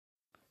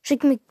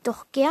schickt mir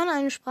doch gerne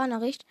eine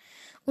Sprachnachricht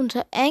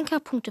unter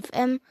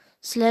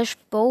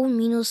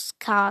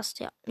anchor.fm/bow-cast.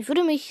 Ja, ich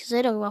würde mich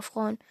sehr darüber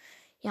freuen.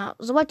 Ja,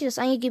 sobald ihr das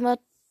eingegeben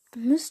habt,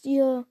 müsst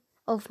ihr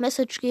auf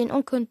Message gehen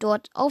und könnt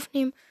dort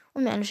aufnehmen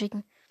und mir eine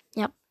schicken.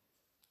 Ja,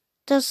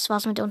 das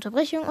war's mit der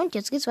Unterbrechung und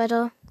jetzt geht's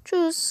weiter.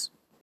 Tschüss.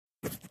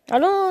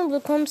 Hallo und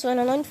willkommen zu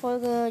einer neuen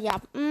Folge.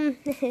 Ja,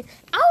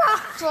 aua,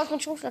 so hast mir einen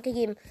Schwungschlag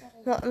gegeben.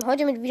 Und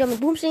heute wieder mit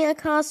Boomslinger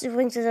Cast.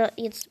 Übrigens ist er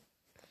jetzt,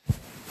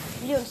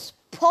 wie er uns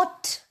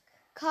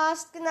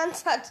Podcast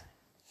genannt hat.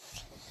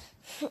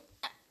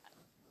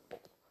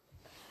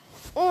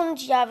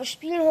 Und ja, wir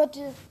spielen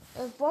heute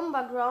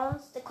Bomber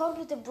Grounds. Der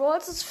komplette Brawl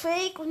ist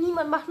fake und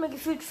niemand macht mir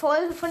gefühlt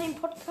Folgen von den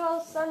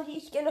Podcasts an, die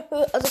ich gerne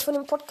höre. Also von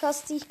den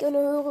Podcasts, die ich gerne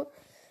höre.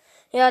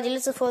 Ja, die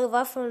letzte Folge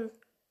war von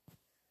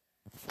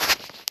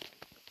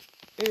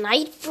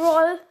Night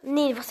Brawl?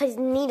 Nee, was heißt,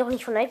 nee, doch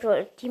nicht von Night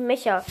Brawl. Die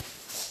Mecha.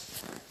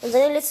 Und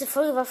seine letzte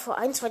Folge war vor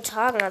 1-2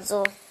 Tagen,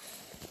 also.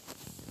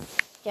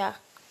 Ja.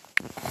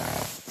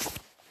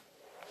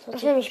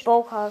 Ich nenne mich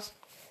Bowcast.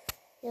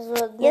 Also,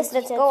 yes,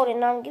 let's go, den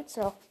Namen gibt's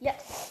noch. Ja,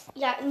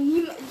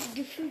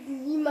 gefühlt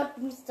niemand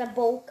Mr.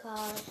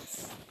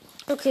 Bowcast.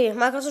 Okay,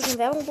 Marc, hast du schon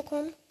Werbung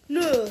bekommen?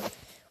 Nö.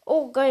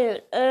 Oh,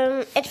 geil.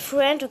 Add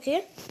Friend,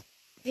 okay.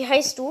 Wie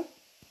heißt du?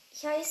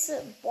 Ich heiße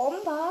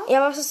Bomber.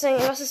 Ja, was ist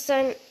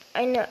dein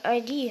eine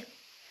ID?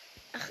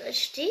 Ach, es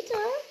steht da?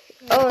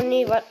 Oh,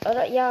 nee,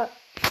 warte, ja.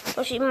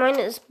 Was ich eben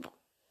meine ist...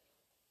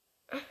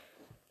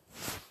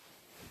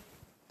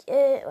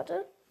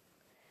 warte.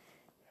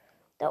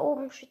 Da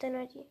oben steht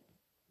deine ID.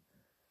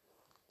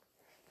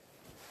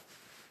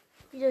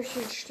 Wieder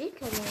steht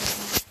keine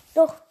ID.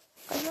 Doch,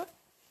 einmal.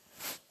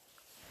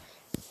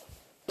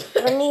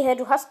 Aber nee, hä,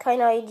 du hast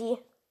keine ID.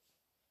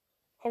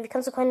 Hä, wie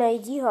kannst du keine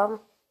ID haben?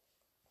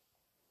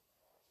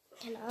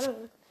 Keine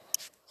Ahnung.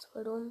 Das ist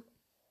voll dumm.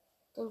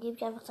 Dann gebe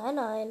ich einfach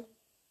deine ein.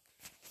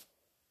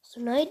 Hast du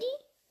eine ID?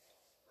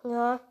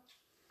 Ja.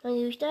 Dann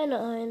gebe ich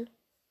deine ein.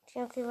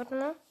 Ja, okay, warte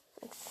mal.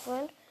 Ich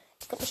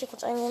kann mich hier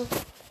kurz eingeben.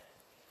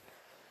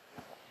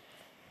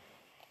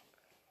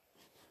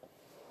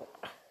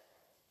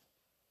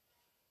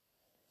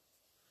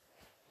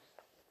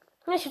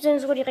 Ja, ich habe den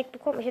sogar direkt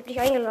bekommen. Ich habe dich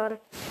eingeladen.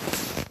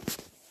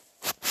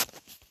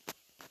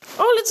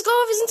 Oh, let's go.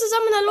 Wir sind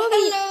zusammen in der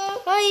Lobby.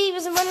 Hallo. Hi,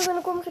 wir sind beide so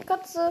eine komische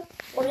Katze.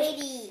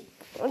 Ready.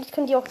 Und ich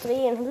kann die auch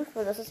drehen.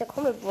 Hilfe, das ist ja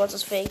Comic Brawl, das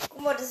ist fake. Guck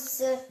mal,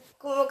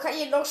 guck mal, man kann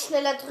hier noch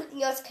schneller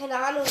drücken als, keine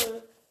Ahnung.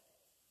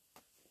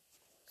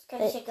 Das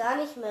kann ich ja gar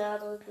nicht mehr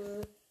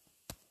drücken.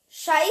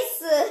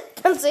 Scheiße.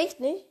 Kannst du echt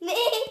nicht? Nee.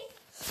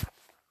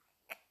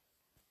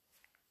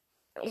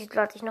 Ich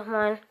lade dich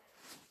nochmal ein.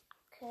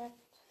 Okay.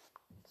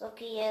 So,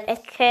 okay,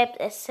 jetzt.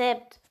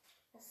 Accept.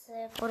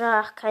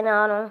 Oder, ach, keine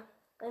Ahnung.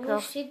 Bei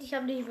mir steht, ich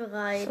habe nicht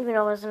bereit. Ich bin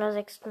auch erst in der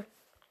 6.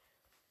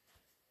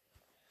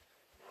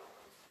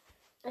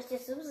 Soll ich dir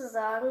so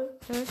sagen?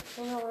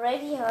 Wenn du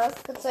ready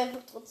hast, kannst du einfach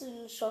trotzdem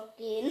in den Shop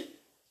gehen.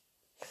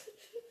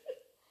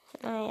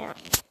 Naja.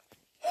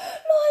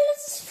 Lol,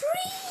 das ist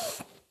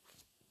free!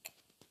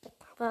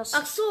 Was?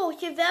 Ach so,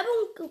 hier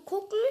Werbung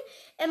gucken,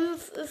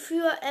 damit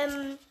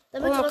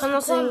man du kann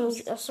was das bekommst.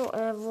 irgendwie... Achso,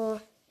 wo?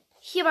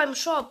 Hier beim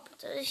Shop.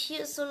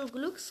 Hier ist so ein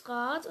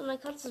Glücksrad und dann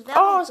kannst du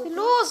Werbung Oh, es geht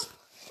los!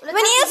 Und dann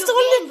Meine kannst du erste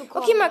Juwelen Runde...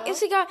 bekommen, Okay, Marc, ne?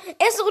 ist egal.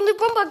 Erste Runde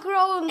Bomber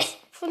Grounds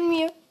von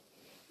mir.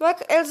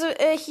 Marc, also,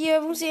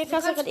 hier muss ich...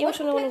 Hast du gerade eben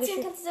schon eine Runde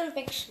gespielt? Kannst du dann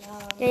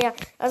wegschlagen. Ja.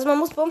 Also, man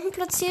muss Bomben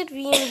platziert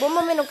wie ein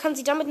Bomberman und kann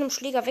sie dann mit einem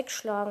Schläger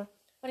wegschlagen.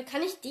 Oder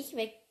kann ich dich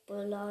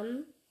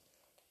wegböllern?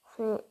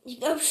 Hm.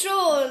 Ich glaube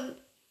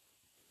schon.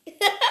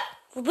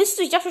 Wo bist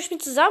du? Ich dachte, wir spielen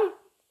zusammen.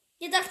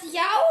 Ja, dachte ich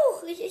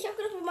auch. Ich habe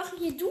gedacht, wir machen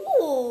hier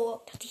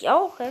Duo. Dachte ich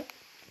auch, hä?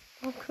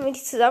 Warum können wir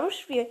nicht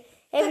zusammenspielen?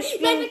 Hey, wir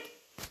spielen...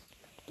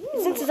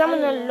 Wir sind zusammen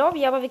in der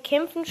Lobby, aber wir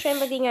kämpfen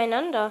scheinbar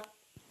gegeneinander.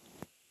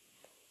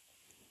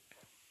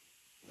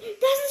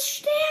 Das ist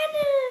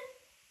Sterne.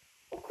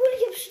 Oh cool,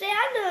 ich habe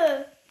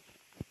Sterne.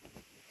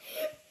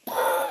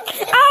 Ah,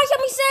 ich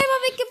habe mich selber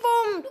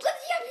weggebombt.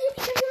 Ich hab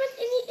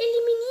jemanden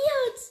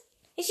eliminiert.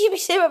 Ich habe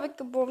mich selber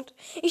weggebombt.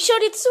 Ich schau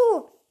dir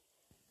zu.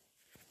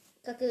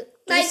 Kacke.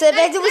 Du bist der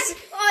Weg, du bist...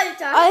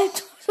 Alter.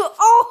 Alter,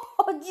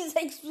 oh, diese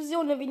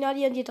Explosion, wie nah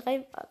die an dir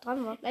dran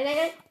war.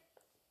 Nein.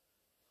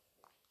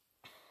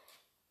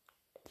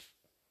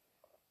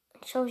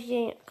 Ich schaue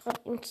hier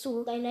gerade ihm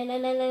zu.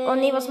 Nein. Oh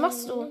nee, was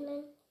machst du?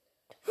 Nein.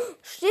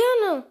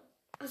 Sterne.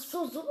 Ach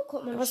so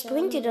bekommt man Was Sterne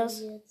bringt dir das?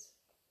 Jetzt.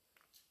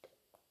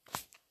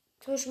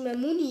 Ich habe schon mehr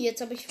Muni,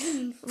 jetzt habe ich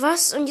 5.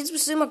 Was? Und jetzt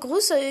bist du immer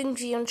größer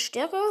irgendwie und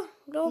stärker,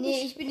 glaube ich.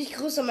 Nee, ich bin nicht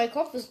größer, mein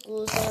Kopf ist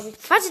größer.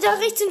 Warte, da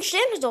rechts sind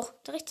Sterne doch.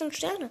 Da rechts sind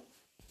Sterne.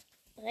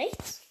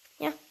 Rechts?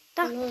 Ja,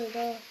 da. Lol,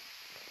 da.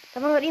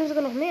 Da waren gerade eben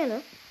sogar noch mehr,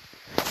 ne?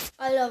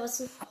 Alter,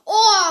 was ist... Oh,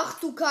 ach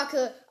du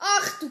Kacke.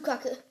 Hab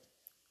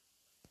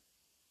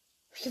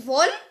ich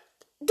gewonnen?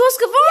 Du hast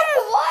gewonnen!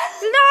 Ja,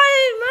 gewonnen!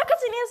 Nein, Marc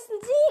hat den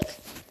ersten Sieg.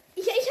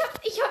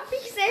 Ich hab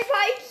mich selber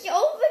eigentlich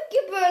auch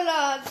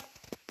weggeböllert.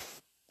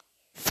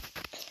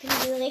 Ich bin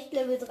direkt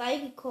Level 3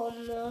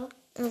 gekommen, ne?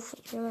 Uff,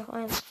 ich will noch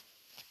eins.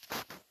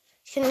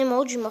 Ich kann ein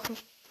Emoji machen.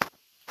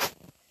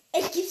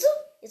 Echt, gibt's so?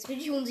 Jetzt bin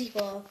ich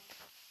unsichtbar.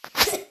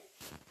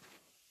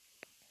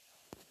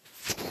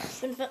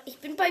 Ich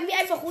bin bei mir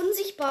einfach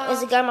unsichtbar.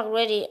 Ist egal, mach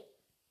ready.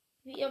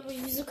 Aber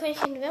wieso kann ich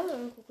den Werbung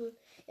angucken?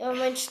 Ja, aber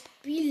mein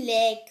Spiel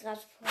lag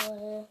gerade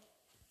voll.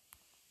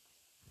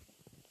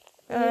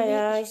 Ah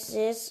ja, ich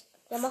sehe es.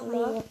 Ja, mach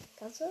mal.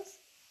 Kannst du es?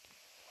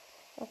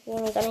 Okay,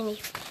 nee, kann ich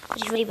nicht.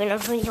 Ich will die Werbung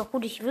natürlich auch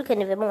gut. Ich will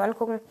keine Werbung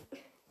angucken.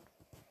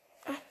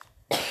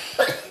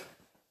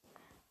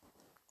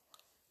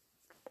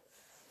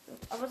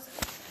 Aber es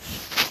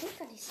ist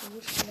gar nicht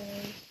so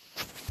schlecht.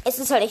 Es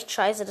ist halt echt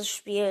scheiße, das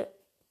Spiel.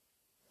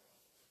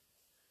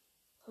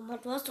 Oh Mann,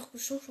 du hast doch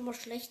bestimmt schon mal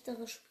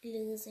schlechtere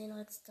Spiele gesehen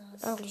als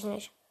das. Eigentlich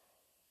nicht.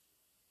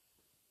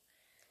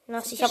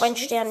 Nass, ich das habe einen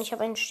schlecht? Stern, ich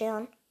habe einen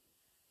Stern.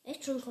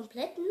 Echt schon einen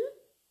kompletten?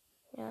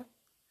 Ja.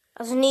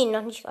 Also nee,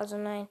 noch nicht, also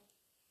nein.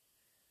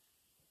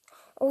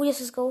 Oh,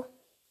 jetzt ist Go.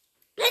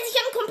 Nein, ich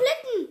habe einen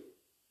kompletten!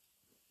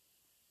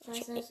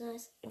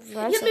 Nice. Ich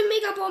habe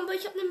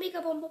eine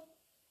Megabombe,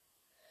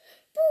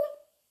 Boom!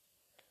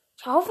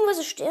 Ich habe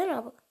haufenweise Sterne,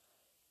 aber...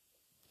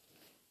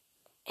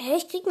 Hä,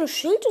 ich krieg nur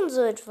Schild und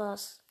so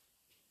etwas.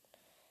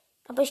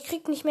 Aber ich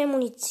krieg nicht mehr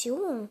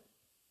Munition.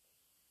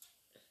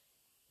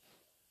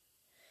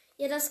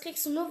 Ja, das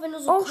kriegst du nur, wenn du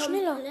so komplett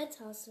schneller.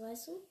 hast,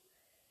 weißt du?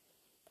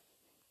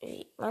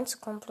 Wie meinst du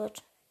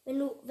komplett? Wenn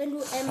du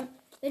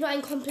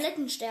einen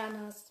kompletten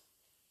Stern hast.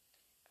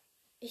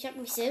 Ich habe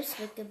mich selbst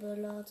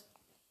weggeböllert.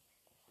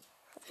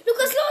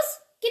 Lukas,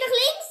 los! Geh nach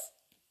links!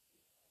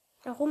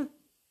 Warum?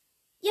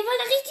 Ja, weil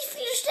da richtig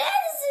viele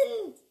Sterne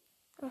sind!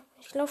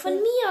 Ich laufe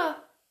Von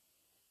mir!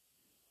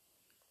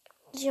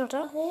 Ist noch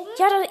da? Nach oben?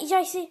 Ja,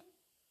 ich sehe.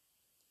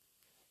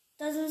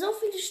 Da sind so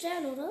viele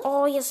Sterne, oder?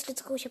 Oh, jetzt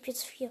let's go. Ich habe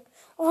jetzt 4.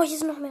 Oh, hier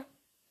sind noch mehr.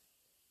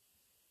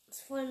 Das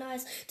ist voll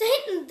nice. Da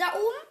hinten, da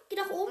oben. Geh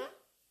nach oben.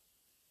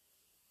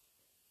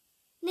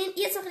 Nee,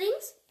 jetzt nach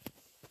links.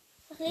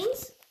 Nach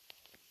links.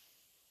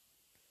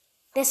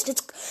 Let's go.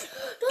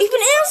 Ich bin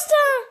Erster.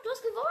 Du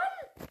hast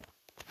gewonnen.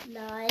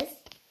 Nice.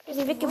 Ich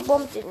bin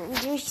weggebombt,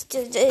 indem ich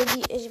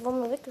die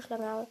Bombe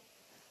weggeschlagen habe.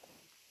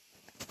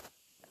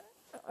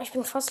 Ich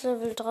bin fast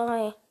Level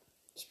 3.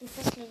 Ich bin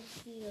fast Level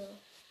 4.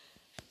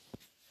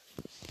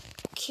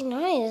 Okay,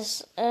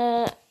 nice.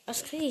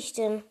 Was kriege ich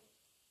denn?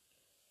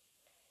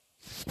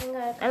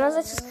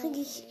 Einerseits kriege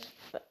ich...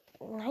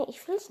 Nein,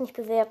 ich will es nicht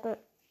bewerten.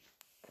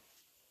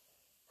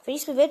 Wenn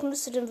ich es bewerten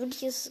müsste, dann würde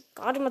ich es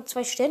gerade mal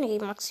 2 Sterne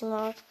geben,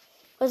 maximal.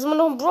 Weil es immer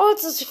noch ein Brawl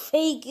das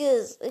fake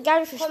ist.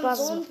 Egal wie viel Spaß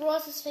So es ein macht.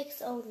 Brawl ist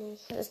fake auch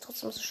nicht. Das ist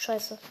trotzdem so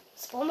scheiße.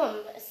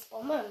 Bomberman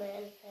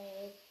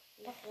fake.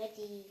 Noch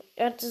ready.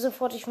 Er hatte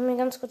sofort, ich will mir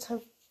ganz kurz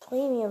ein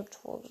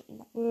Premium-Tor.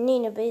 Nee,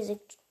 eine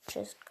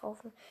Basic-Chest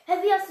kaufen.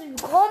 Hä, wie hast du die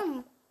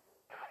bekommen?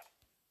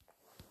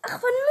 Ach,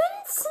 von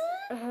Münzen?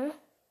 Mhm.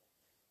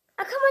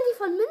 Ah, kann man die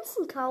von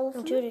Münzen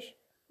kaufen? Natürlich.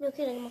 Ja,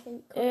 okay, dann mach ich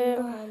noch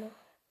eine.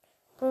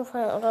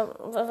 Unfall,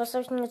 oder was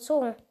habe ich denn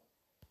gezogen?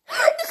 Ich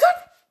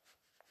hab...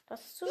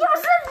 Was hast du? Ja,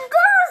 das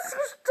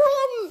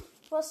gestorben.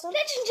 Was denn?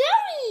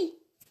 Legendary.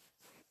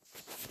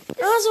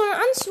 So ein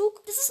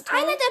Anzug. Das ist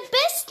eine der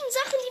besten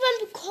Sachen, die man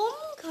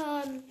bekommen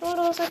kann. Oh,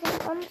 du hast halt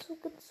einen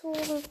Anzug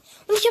gezogen.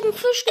 Und ich habe einen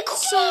Fisch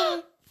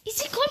gezogen. Ich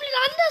sehe komplett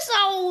anders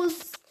aus.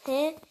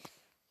 Hä?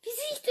 Wie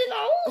sehe ich denn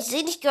aus? Ich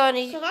sehe dich gar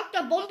nicht.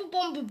 Charakter Bombe.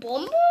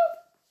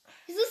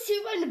 Wieso ist hier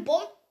überall eine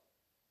Bombe?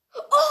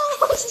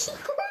 Oh, das ist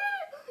cool.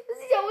 Das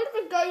sieht ja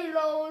ultra geil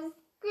aus.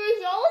 Wie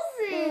ich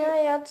aussehen? Ja,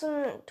 er hat so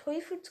ein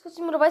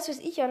Teufelskostüm. Oder weißt du, was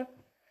ich an?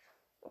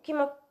 Okay,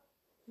 mal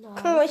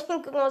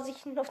gucken, was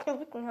ich auf dem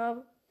Rücken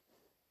habe.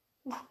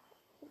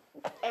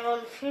 Einfach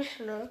ein Fisch,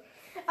 ne?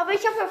 Aber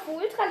ich habe ja für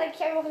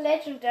Ultra-Leck einfach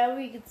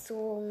Legendary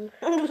gezogen.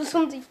 Du bist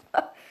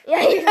unsichtbar. Ja,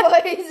 ich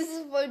weiß, das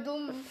ist voll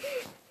dumm.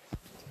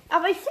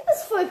 Aber ich finde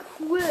das voll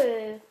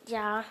cool.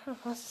 Ja,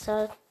 was ist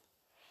halt.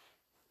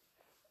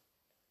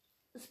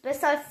 Das ist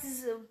besser als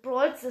dieses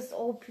Brawl das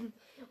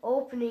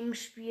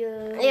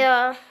Opening-Spiel.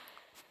 Ja.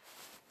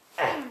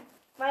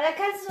 Weil da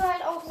kannst du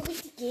halt auch so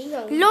richtig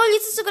Gegner. Lol,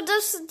 jetzt ist sogar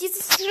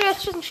dieses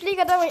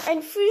Schläger da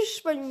ein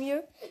Fisch bei mir.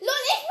 Lol,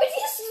 ich bin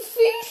diesen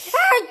Fisch.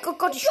 Oh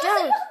Gott, ich Du hast sterbe.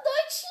 einfach einen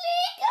neuen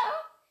Schläger.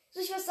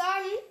 Soll ich was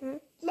sagen?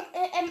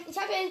 Ich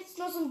habe ja jetzt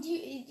nur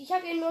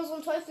so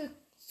ein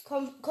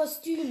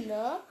Teufelskostüm,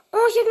 ne?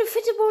 Oh, ich habe eine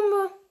fette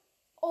Bombe.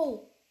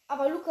 Oh,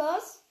 aber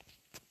Lukas,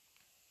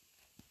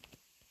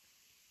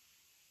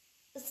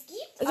 es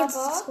gibt Ich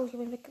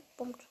bin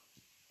weggebombt.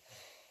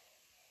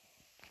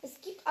 Es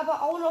gibt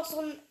aber auch noch so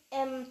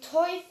ein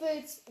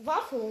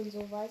Teufelswaffe und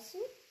so, weißt du?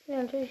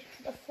 Ja, natürlich.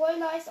 Sieht auch voll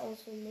nice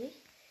aus, finde ich.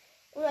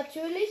 Und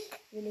natürlich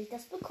will ich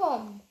das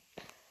bekommen.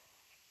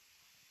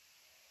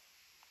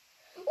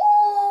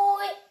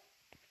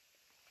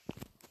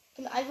 Ich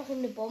bin einfach in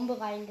eine Bombe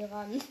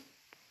reingerannt.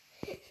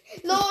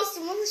 Los,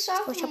 du musst es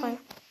schaffen. Oh, ich habe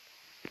einen.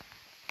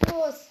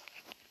 Los.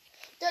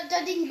 Da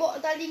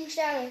liegen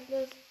Sterne.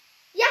 Los.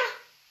 Ja!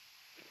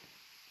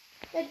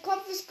 Dein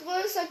Kopf ist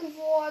größer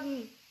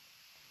geworden.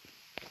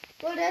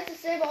 Lol, der hat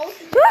es selber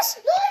ausgesucht. Was?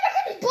 Lol, da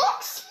kann ich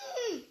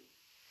boxen!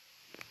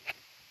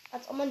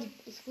 Als ob man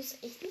die... Ich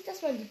wusste echt nicht,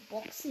 dass man die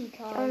boxen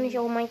kann. Oh nicht,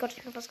 oh mein Gott,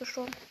 ich bin fast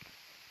gestorben.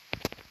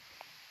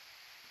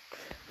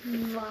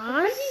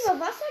 Was? Über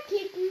Wasser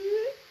kicken.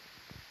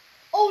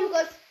 Oh,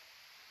 Lukas.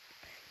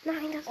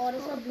 Nein, das war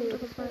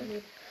blöd. Das war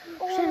blöd.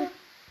 Schnell.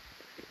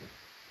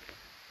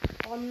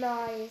 Oh,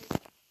 nice.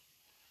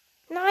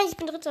 Nein, ich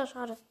bin Dritter,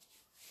 schade.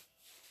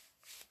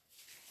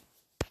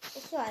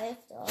 Ich war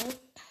Elfter.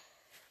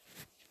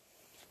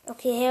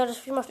 Okay, hey, das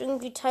Spiel macht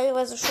irgendwie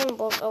teilweise schon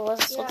Bock, aber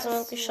es ist Ja, trotzdem ist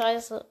irgendwie so.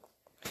 scheiße.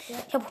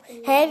 Ja. Ich hab,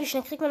 wie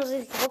schnell kriegt man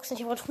solche Boxen?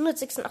 Ich habe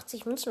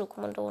 186 Münzen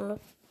bekommen in der Runde.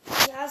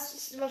 Ja,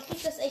 man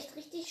kriegt das echt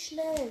richtig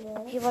schnell, ne?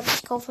 Okay, warte,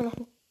 ich kaufe noch.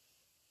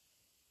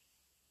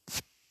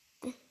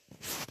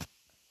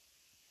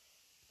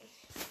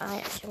 Ah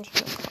ja, ich bin schon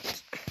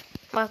gekauft.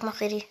 Mach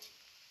ready.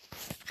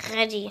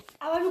 Ready.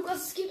 Aber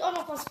Lukas, es gibt auch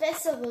noch was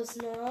Besseres,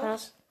 ne?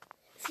 Was?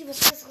 Es gibt was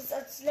Besseres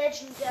als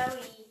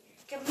Legendary.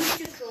 Ich glaube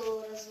Mythical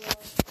oder so.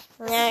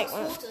 Das Ja, ist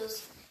was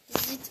Rotes.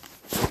 Das sieht...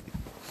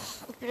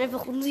 Ich bin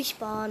einfach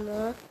unsichtbar,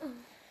 ne?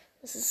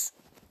 Das ist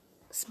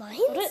meins?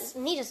 Oder?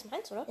 Nee, das ist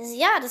meins, oder?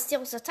 Ja, das ist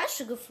dir aus der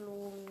Tasche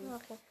geflogen.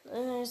 Okay.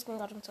 Das ging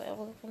gerade um 2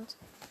 Euro übrigens.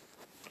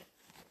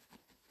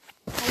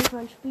 Kann ich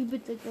mein Spiel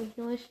bitte gleich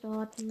neu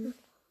starten?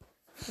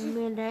 Und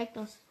mir laggt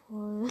das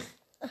voll.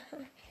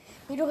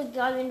 Mir doch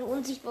egal, wenn du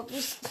unsichtbar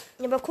bist.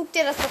 Ja, aber guck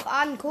dir das doch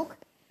an. Guck.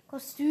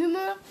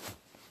 Kostüme.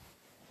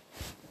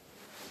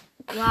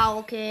 Wow,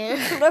 okay.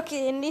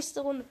 Okay,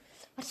 nächste Runde.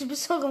 Warte,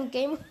 bist du auch im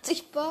Game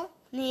unsichtbar?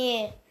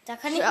 Nee, da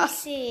kann ich Ja. nicht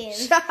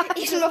sehen.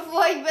 Ich stell mal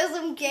vor, ich wäre so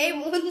im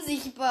Game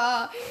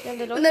unsichtbar. Ja,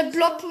 der Und dann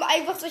ploppen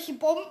einfach solche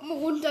Bomben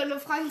runter und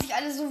dann fragen sich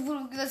alle so,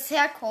 wo das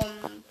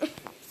herkommt.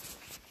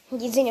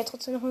 Die sehen ja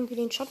trotzdem noch irgendwie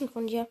den Schatten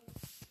von dir.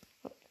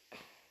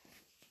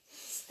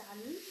 Was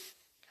dann?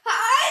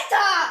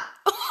 Alter!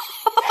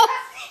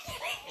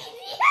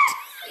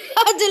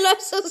 Du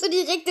läufst so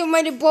direkt in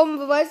meine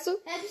Bombe, weißt du?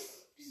 Hä,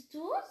 bist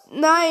du es?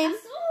 Nein. Ach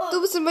so.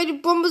 Du bist in meine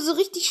Bombe so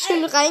richtig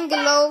schön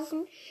reingelaufen.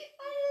 Alter,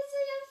 das ist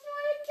ja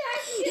voll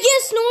kacke. Hier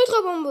ist eine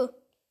Ultrabombe.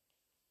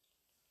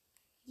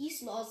 Die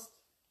ist lost.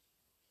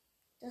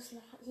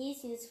 Hier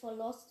ist jetzt voll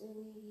lost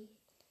irgendwie.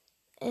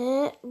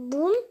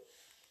 Boom.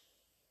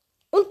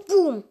 Und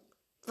boom.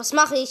 Was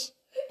mache ich?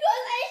 Du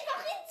hast echt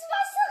noch ins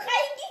Wasser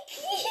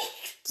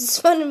reingekriegt.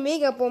 Das war eine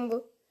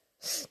Megabombe.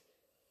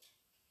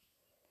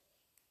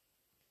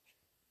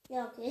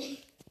 Ja, okay.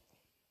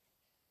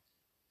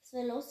 Das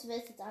wäre los,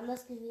 wäre es jetzt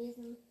anders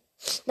gewesen.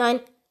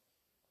 Nein.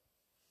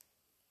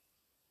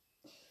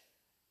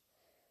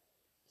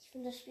 Ich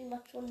finde, das Spiel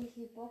macht schon nicht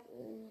viel Bock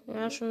irgendwie.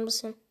 Ja, schon ein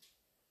bisschen.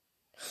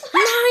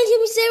 Nein, ich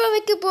habe mich selber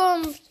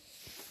weggebombt.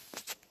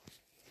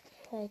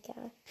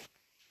 Egal.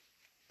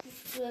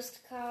 Du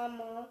hast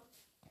Karma.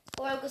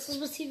 Oh, Lukas, was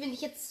passiert, wenn ich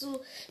jetzt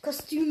so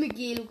Kostüme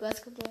gehe,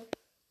 Lukas? Guck mal.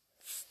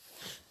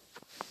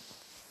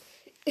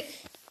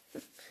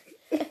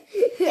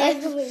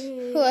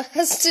 Woher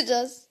hast du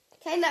das?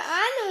 Keine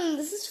Ahnung,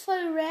 das ist voll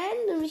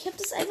random. Ich habe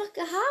das einfach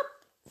gehabt.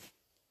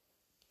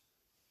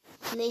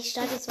 Nee, ich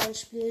starte jetzt mal ein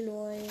Spiel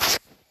neu.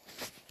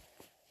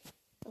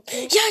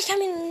 Okay. Ja, ich kann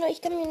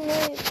mir eine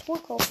neue Truhe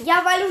kaufen.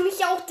 Ja, weil du mich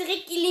ja auch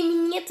direkt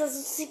eliminiert hast.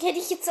 Deswegen hätte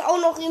ich jetzt auch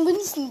noch in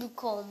Münzen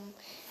bekommen.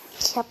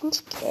 Ich habe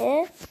nicht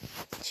Geld.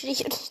 Ich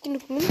habe nicht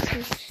genug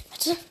Münzen.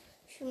 Warte.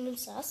 Wie viele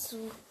Münzen hast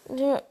du?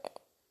 Ja.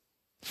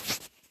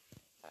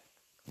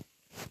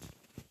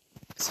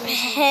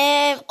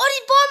 Hä? Oh,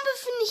 die Bombe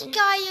finde ich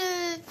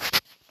geil.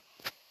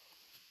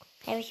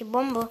 Hä, welche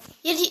Bombe?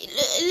 Ja, die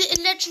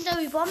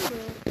Legendary Bombe.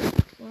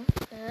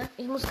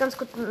 Ich muss ganz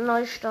kurz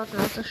neu starten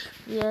aus das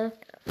Spiel.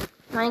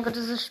 Mein Gott,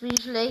 ist das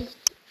Spiel schlecht.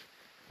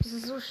 Das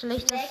ist so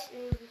schlecht.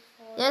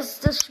 Ja,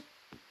 das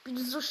Spiel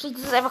ist so schlecht,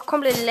 das ist einfach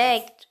komplett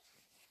laggt.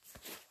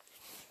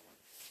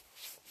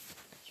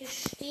 Hier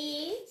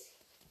steht,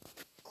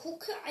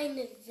 gucke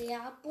eine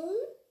Werbung,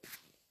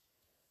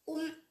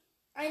 um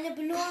eine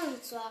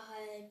Belohnung zu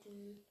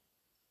erhalten.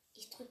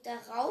 Ich drücke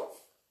darauf.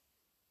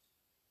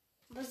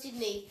 Passiert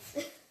nichts.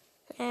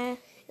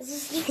 Es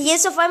ist nicht.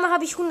 Jetzt auf einmal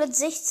habe ich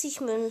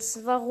 160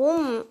 Münzen.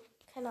 Warum?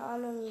 Keine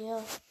Ahnung,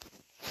 ja.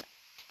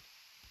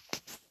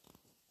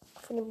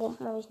 Von den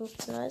Bomben habe ich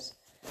nichts Neues.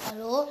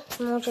 Hallo? Ich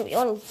habe ich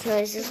auch nichts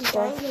Neues. Das ist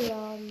doch.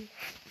 Eingeladen.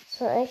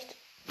 Das war echt.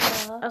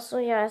 Ja. Achso,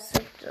 ja, es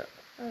ist.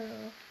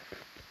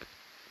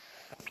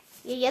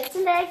 Ja, jetzt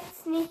lag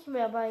es nicht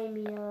mehr bei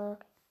mir.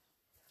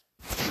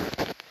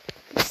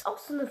 Gibt es auch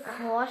so eine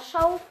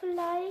Vorschau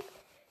vielleicht?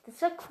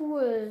 Das wäre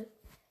cool,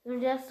 wenn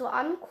du das so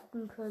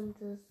angucken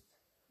könntest.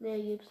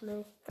 Nee, gibt's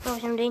nicht. Oh,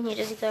 ich nehme den hier,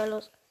 der sieht geil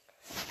aus.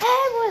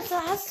 Wo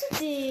hast du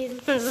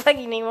den? Sag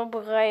ich nicht mal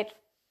bereit.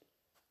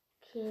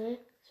 Okay,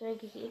 das wäre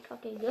eigentlich eh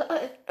kacke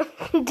egal.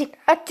 Den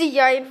hatte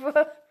ich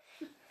einfach.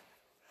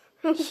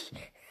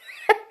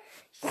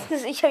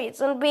 Ich habe jetzt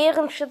so einen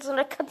Bärenschutz und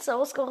eine Katze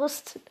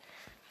ausgerüstet.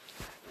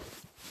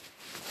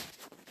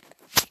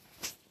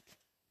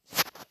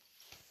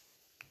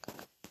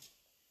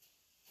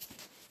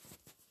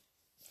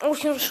 Oh,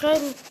 ich muss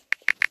schreiben.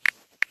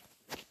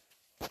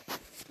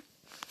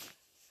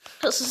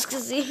 Hast du es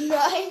gesehen?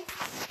 Nein.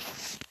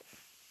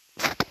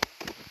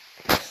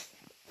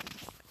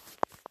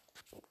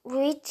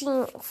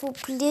 Rating for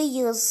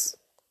players.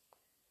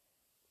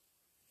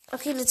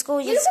 Okay, let's go,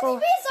 Ja, let's Lukas, go. ich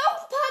bin jetzt auch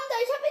ein Panda.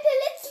 Ich habe in der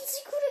letzten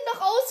Sekunde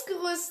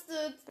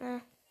ausgerüstet.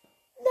 Ja.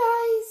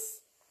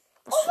 Nice.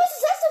 Oh, was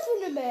ist das denn für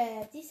eine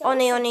Map? Die ist ja Oh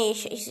nee, auch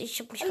ich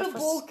hab mich Hallo, grad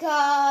fast...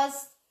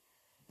 Bokas.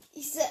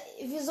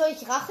 Soll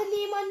ich Rache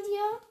nehmen an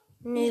dir?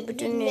 Nee,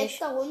 bitte Wegen nicht.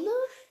 letzter Runde?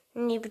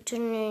 Nee, bitte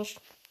nicht.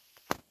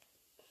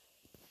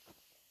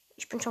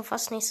 Ich bin schon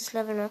fast nächstes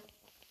Level, ne?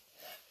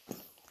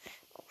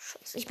 Oh,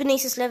 Scheiße. Ich bin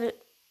nächstes Level.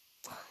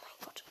 Oh mein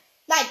Gott.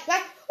 Nein.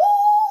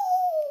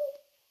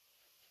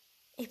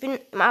 Ich bin...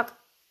 Marc.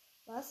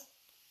 Was?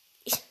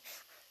 Ich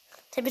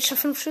habe jetzt schon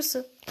 5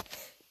 Schüsse.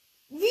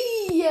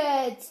 Wie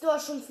jetzt? Du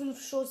hast schon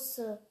 5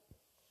 Schüsse.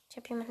 Ich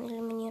habe jemanden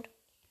eliminiert.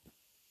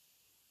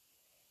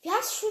 Wie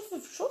hast du schon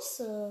 5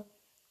 Schüsse?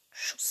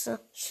 Schüsse.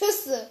 Ich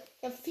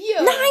hab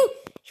 4. Nein!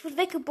 Ich wurde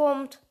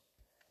weggebombt.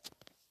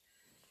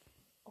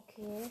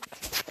 Okay.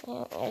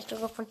 Ja, ich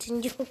drücke auf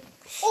Continue.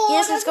 Oh,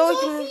 Yes, das let's sind go. so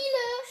viele.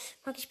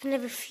 Marc, ich bin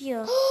Level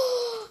 4.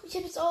 Ich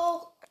habe jetzt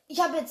auch... Ich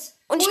habe jetzt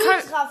Und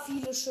ultra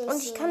viele Schüsse.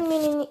 Und ich kann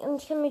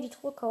mir die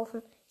Truhe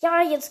kaufen.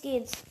 Ja, jetzt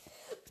geht's.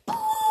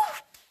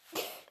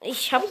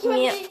 Ich hab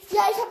mir... Ja,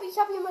 ich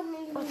hab jemanden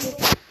eliminiert.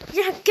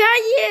 Ja,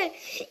 geil!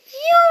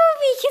 Jo,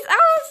 wie ich jetzt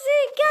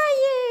aussehe!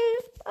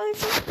 Geil!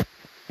 Alter.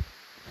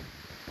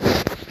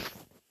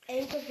 Ey,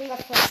 ich bin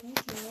grad voll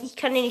gut, ne? Ich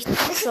kann dir nicht Es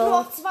sind nur zuschauen.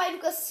 noch 2,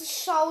 Lukas, es ist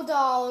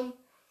Showdown.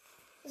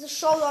 Es ist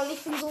Showdown, ich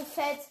bin so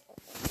fett.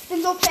 Und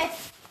ich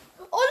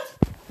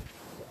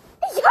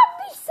hab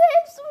mich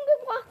selbst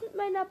umgebracht mit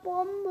meiner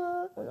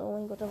Bombe. Und oh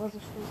mein Gott, da war so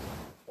schlimm.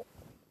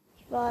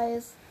 Ich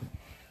weiß.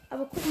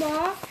 Aber guck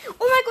mal.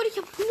 Oh mein Gott, ich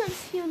hab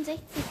 164.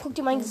 Guck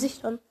dir mein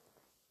Gesicht an.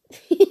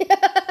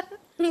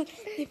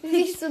 Sieht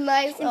nicht so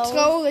nice aus.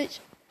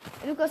 Traurig.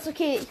 Lukas,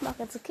 okay, ich mach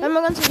jetzt, okay? Warte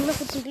mal ganz kurz, ich mach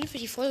kurz ein Bild für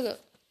die Folge.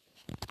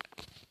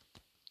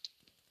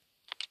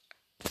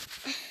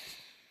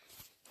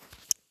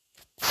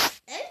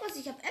 Was?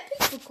 Ich hab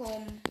Epic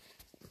bekommen.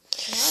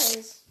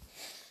 Nice.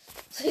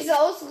 Soll ich so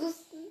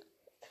ausrüsten?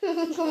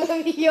 Guck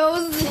mal, wie ich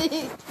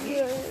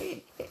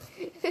aussehe.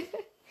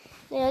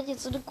 Er hat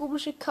jetzt so eine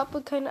komische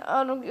Kappe, keine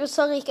Ahnung.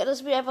 Sorry, ich kann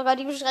das mir einfach gar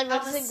nicht beschreiben, weil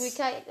Aber das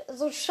irgendwie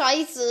so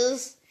scheiße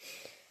ist.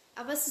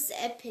 Aber es ist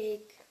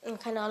Epic.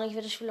 Keine Ahnung, ich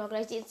werde das Spiel auch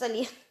gleich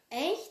deinstallieren.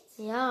 Echt?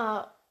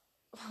 Ja.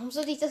 Warum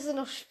soll ich das denn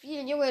noch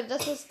spielen, Junge?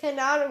 Das ist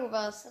keine Ahnung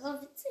was. Das ist doch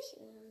witzig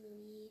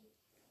irgendwie.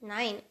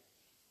 Nein.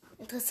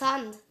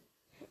 Interessant.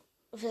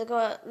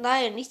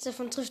 Nein, nichts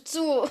davon trifft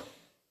zu.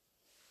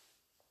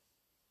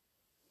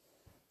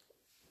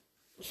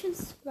 Ich finde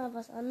es mal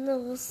was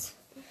anderes.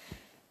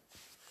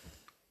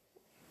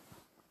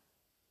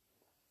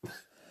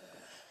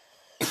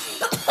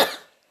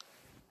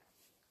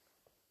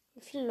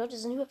 Wie viele Leute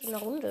sind überhaupt in der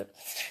Runde?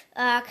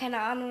 Keine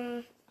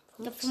Ahnung.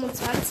 Ich glaube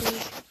 25.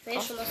 Ich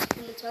wäre schon auf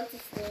 25.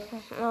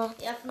 Ja.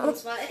 Ja,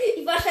 25.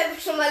 Ich war einfach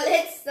schon mal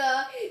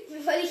letzter,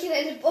 weil ich in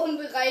eine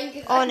Bombe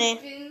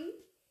reingerannt bin.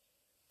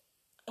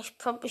 Ich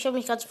hab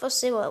mich gerade fast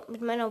selber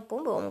mit meiner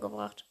Bombe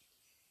umgebracht.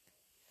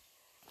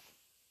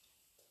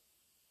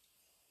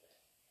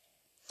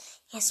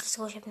 Yes, let's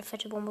go, ich habe eine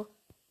fette Bombe.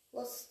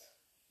 Was?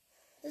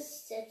 Das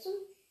ist jetzt so?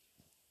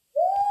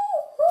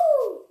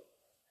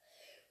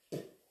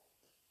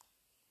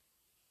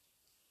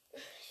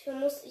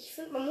 Ich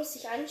finde, man muss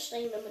sich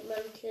anstrengen, damit man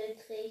einen Kill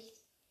kriegt.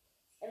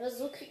 Aber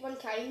so kriegt man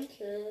keinen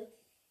Kill.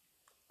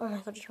 Oh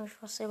mein Gott, ich habe mich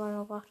fast selber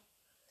umgebracht.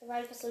 Da war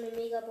einfach so eine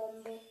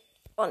Megabombe.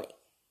 Oh nee.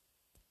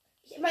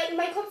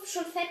 Mein Kopf ist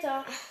schon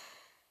fetter.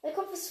 Mein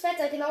Kopf ist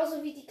fetter,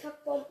 genauso wie die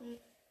Kackbomben.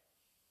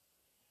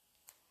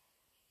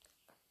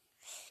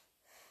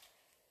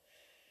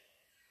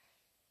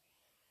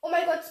 Oh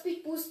mein Gott,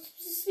 Speed Boost.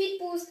 Speed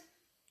Boost.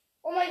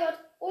 Oh mein Gott.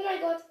 Oh mein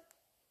Gott.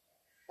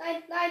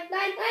 Nein, nein,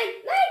 nein, nein,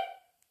 nein.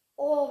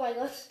 Oh mein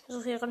Gott.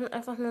 So, wir rennen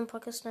einfach nur ein paar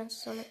Kisten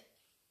zusammen.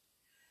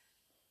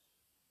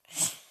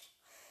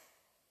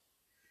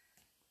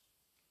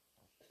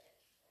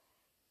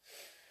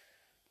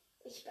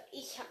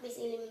 Ich hab mich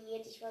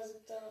eliminiert. Ich war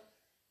 7.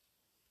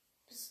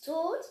 Bist du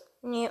tot?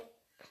 Nee.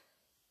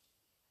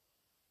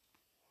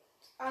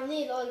 Ah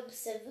nee, Leute,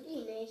 bist ja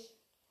wirklich nicht.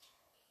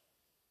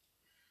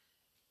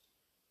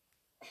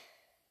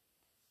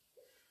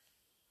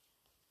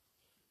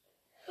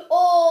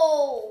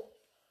 Oh!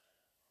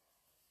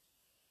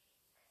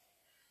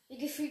 Wie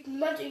gefühlt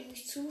niemand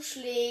irgendwie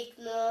zuschlägt,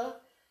 ne?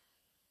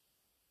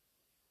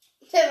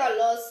 Der war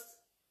lost.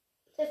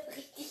 Der war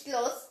richtig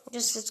lost.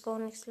 Das ist jetzt gar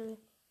nichts.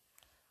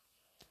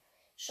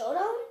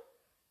 Showdown?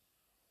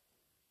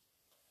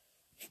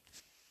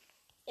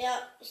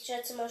 Ja, ich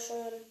schätze mal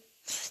schon.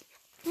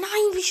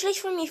 Nein, wie schlecht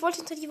von mir. Ich wollte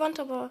hinter die Wand,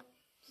 aber...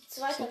 Die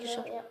zweite, nicht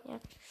geschafft. ja. Ja.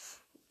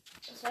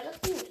 Das war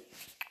doch gut.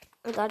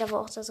 Egal, der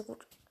war auch sehr, sehr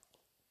gut.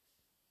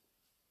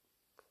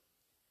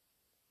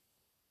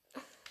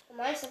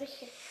 Meist habe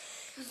ich...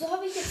 Wieso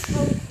habe ich jetzt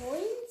kaum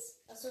Coins?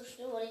 Achso,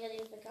 stimmt, weil ich ja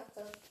den verkackt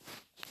habe.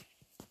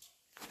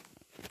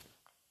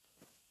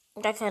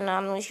 Gar keine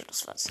Ahnung,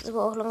 das war jetzt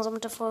aber auch langsam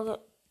mit der Folge.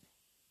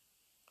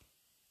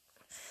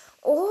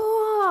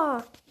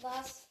 Oh!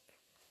 Was?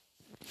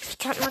 Ich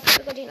kann mal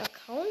sogar den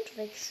Account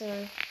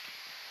wechseln.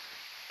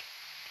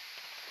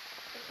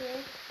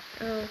 Okay.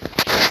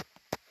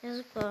 Ja,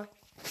 super.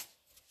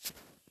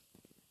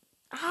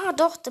 Ah,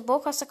 doch, der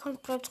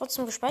Bowcast-Account bleibt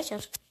trotzdem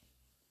gespeichert.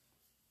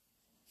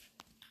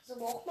 So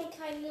braucht man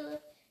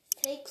keine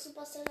Fake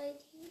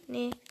Supercell-ID.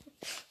 Nee.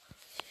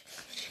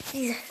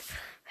 Diese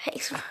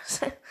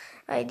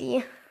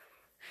Fake-Supercell-ID.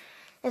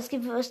 Es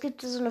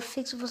gibt so eine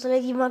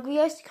Fake-Supercell-ID. Marc, wie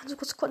heißt die? Kannst du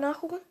kurz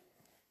nachgucken?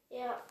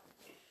 Ja.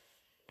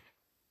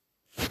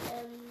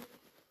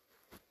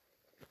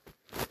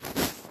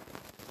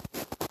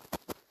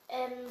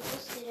 Wo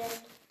ist die denn?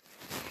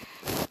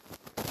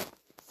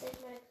 Sag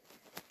mal.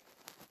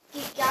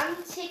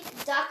 Gigantic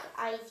Duck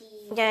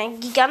ID. Ja, ein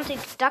Gigantic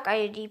Duck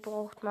ID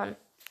braucht man.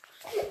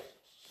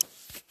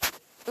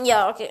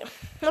 Ja, okay.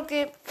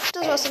 Okay,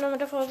 das war's dann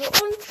mit der Folge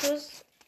und tschüss.